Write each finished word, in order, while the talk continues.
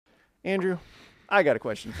Andrew, I got a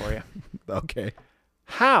question for you. Okay.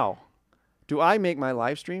 How do I make my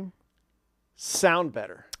live stream sound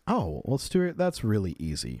better? Oh, well, Stuart, that's really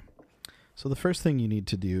easy. So the first thing you need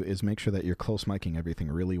to do is make sure that you're close micing everything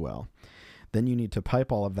really well. Then you need to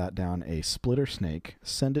pipe all of that down a splitter snake,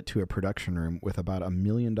 send it to a production room with about $1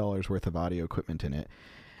 million worth of audio equipment in it,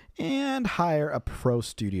 and hire a pro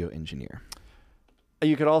studio engineer.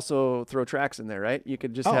 You could also throw tracks in there, right? You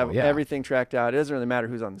could just have everything tracked out. It doesn't really matter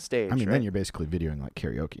who's on the stage. I mean, right? then you're basically videoing like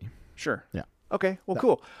karaoke. Sure. Yeah. Okay, well,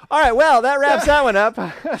 cool. All right, well, that wraps that one up.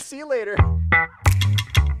 See you later.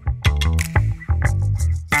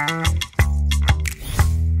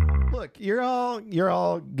 Look, you're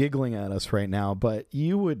all giggling at us right now, but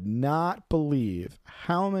you would not believe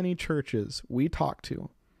how many churches we talk to,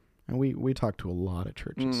 and we talk to a lot of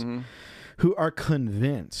churches, who are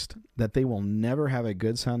convinced that they will never have a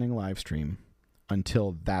good sounding live stream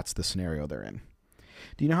until that's the scenario they're in.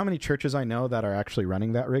 Do you know how many churches I know that are actually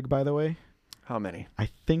running that rig, by the way? How many? I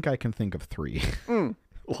think I can think of 3.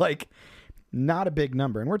 Like, not a big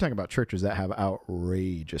number. And we're talking about churches that have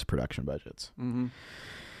outrageous production budgets. Mm-hmm.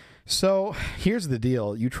 So here's the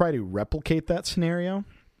deal. You try to replicate that scenario.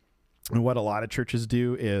 And what a lot of churches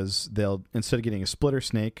do is they'll, instead of getting a splitter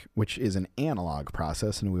snake, which is an analog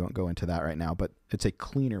process, and we won't go into that right now, but it's a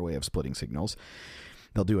cleaner way of splitting signals.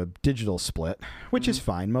 They'll do a digital split, which is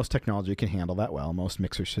fine. Most technology can handle that well. Most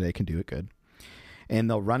mixers today can do it good. And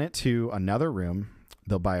they'll run it to another room.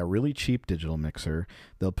 They'll buy a really cheap digital mixer.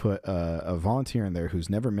 They'll put a volunteer in there who's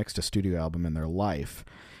never mixed a studio album in their life,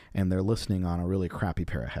 and they're listening on a really crappy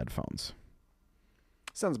pair of headphones.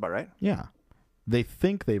 Sounds about right. Yeah. They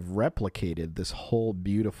think they've replicated this whole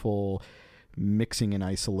beautiful mixing in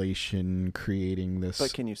isolation, creating this...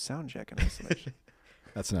 But can you sound check in isolation?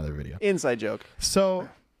 That's another video. Inside joke. So...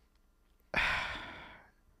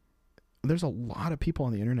 there's a lot of people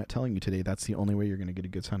on the internet telling you today that's the only way you're going to get a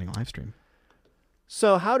good sounding live stream.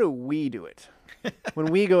 So how do we do it? When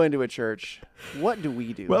we go into a church, what do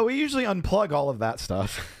we do? Well, we usually unplug all of that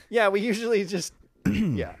stuff. Yeah, we usually just...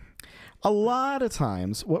 yeah. A lot of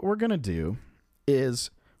times, what we're going to do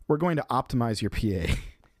is we're going to optimize your PA.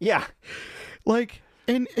 Yeah. Like,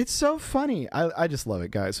 and it's so funny. I just love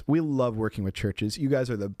it, guys. We love working with churches. You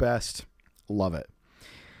guys are the best. Love it.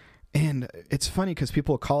 And it's funny because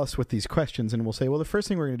people will call us with these questions and we'll say, well, the first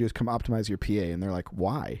thing we're going to do is come optimize your PA. And they're like,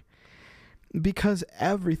 why? Because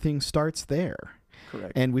everything starts there.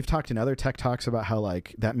 Correct. And we've talked in other tech talks about how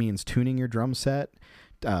like that means tuning your drum set,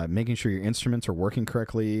 making sure your instruments are working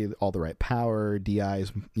correctly, all the right power,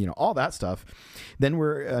 DIs, all that stuff. Then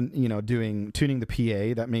we're, tuning the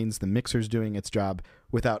PA. That means the mixer's doing its job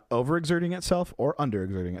without overexerting itself or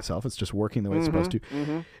underexerting itself. It's just working the way it's supposed to.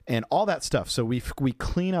 Mm-hmm. And all that stuff. So we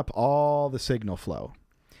clean up all the signal flow.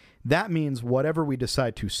 That means whatever we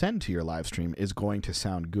decide to send to your live stream is going to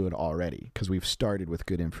sound good already because we've started with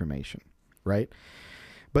good information, right?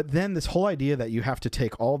 But then this whole idea that you have to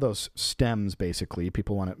take all those stems, basically,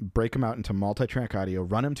 people want to break them out into multi-track audio,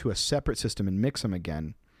 run them to a separate system and mix them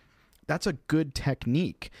again. That's a good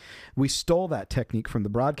technique. We stole that technique from the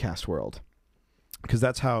broadcast world. Because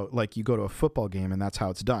that's how, like, you go to a football game and that's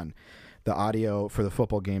how it's done. The audio for the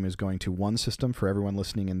football game is going to one system for everyone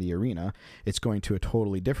listening in the arena. It's going to a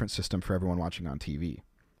totally different system for everyone watching on TV.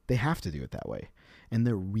 They have to do it that way. And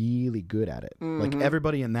they're really good at it. Mm-hmm. Like,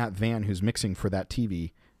 everybody in that van who's mixing for that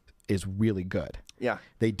TV is really good. Yeah.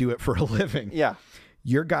 They do it for a living. Yeah.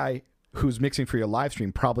 Your guy who's mixing for your live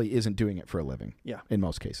stream probably isn't doing it for a living. Yeah. In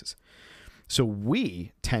most cases. So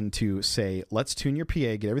we tend to say, let's tune your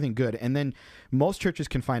PA, get everything good. And then most churches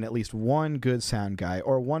can find at least one good sound guy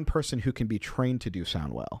or one person who can be trained to do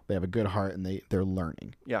sound well. They have a good heart and they're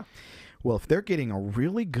learning. Yeah. Well, if they're getting a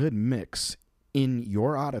really good mix in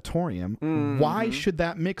your auditorium, why should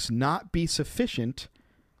that mix not be sufficient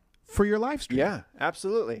for your live stream? Yeah,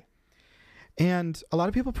 absolutely. And a lot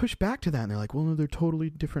of people push back to that and they're like, well, no, they're totally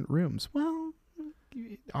different rooms. Well,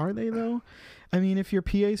 are they though? I mean, if your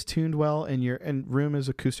PA's tuned well and your room is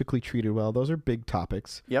acoustically treated well, those are big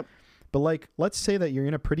topics. Yep. But like, let's say that you're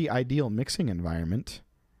in a pretty ideal mixing environment,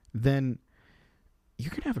 then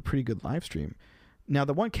you're going to have a pretty good live stream. Now,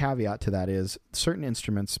 the one caveat to that is certain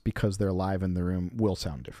instruments, because they're live in the room, will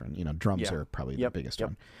sound different. Drums are probably the biggest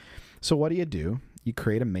one. So what do? You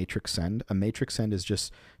create a matrix send. A matrix send is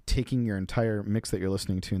just taking your entire mix that you're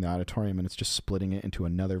listening to in the auditorium and it's just splitting it into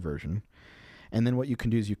another version. And then what you can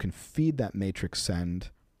do is you can feed that matrix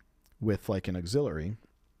send with like an auxiliary,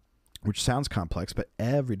 which sounds complex, but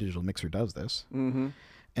every digital mixer does this. Mm-hmm.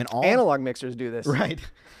 And analog mixers do this. Right.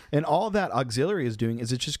 And all that auxiliary is doing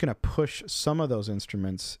is it's just going to push some of those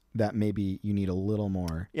instruments that maybe you need a little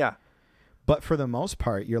more. Yeah. But for the most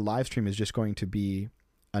part, your live stream is just going to be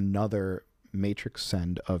another matrix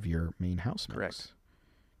send of your main house mix. Correct.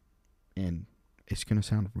 And it's going to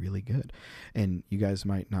sound really good. And you guys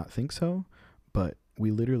might not think so, but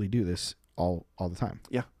we literally do this all the time.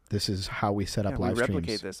 Yeah. This is how we set up live streams. We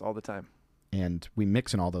replicate this all the time. And we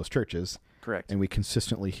mix in all those churches. Correct. And we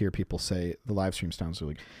consistently hear people say the live stream sounds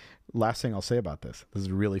really good. Last thing I'll say about this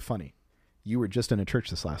is really funny. You were just in a church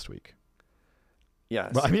this last week.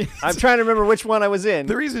 Yes. Well, I mean, I'm trying to remember which one I was in.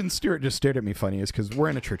 The reason Stuart just stared at me funny is because we're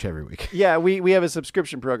in a church every week. Yeah, we have a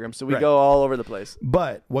subscription program, so we go all over the place.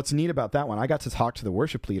 But what's neat about that one, I got to talk to the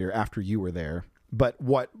worship leader after you were there. But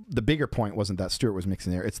what the bigger point wasn't that Stuart was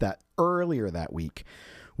mixing there. It's that earlier that week,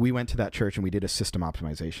 we went to that church and we did a system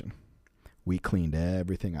optimization. We cleaned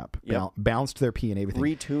everything up, balanced their P and everything.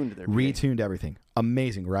 Retuned everything.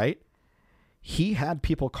 Amazing, right? He had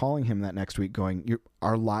people calling him that next week going,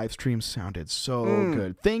 our live stream sounded so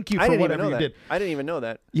good. Thank you for whatever you did. I didn't even know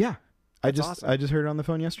that. Yeah. Awesome. I just heard it on the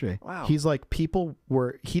phone yesterday. Wow. He's like, he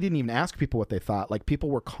didn't even ask people what they thought. Like,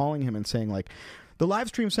 people were calling him and saying, like, the live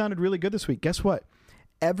stream sounded really good this week. Guess what?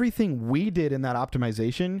 Everything we did in that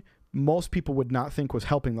optimization, most people would not think was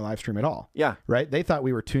helping the live stream at all. Yeah. Right? They thought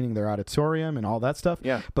we were tuning their auditorium and all that stuff.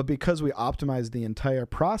 Yeah. But because we optimized the entire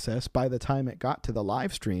process, by the time it got to the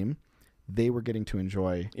live stream, they were getting to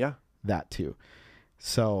enjoy that too.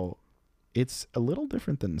 So it's a little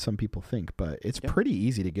different than some people think, but it's pretty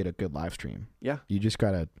easy to get a good live stream. Yeah. You just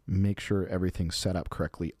got to make sure everything's set up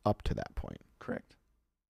correctly up to that point. Correct.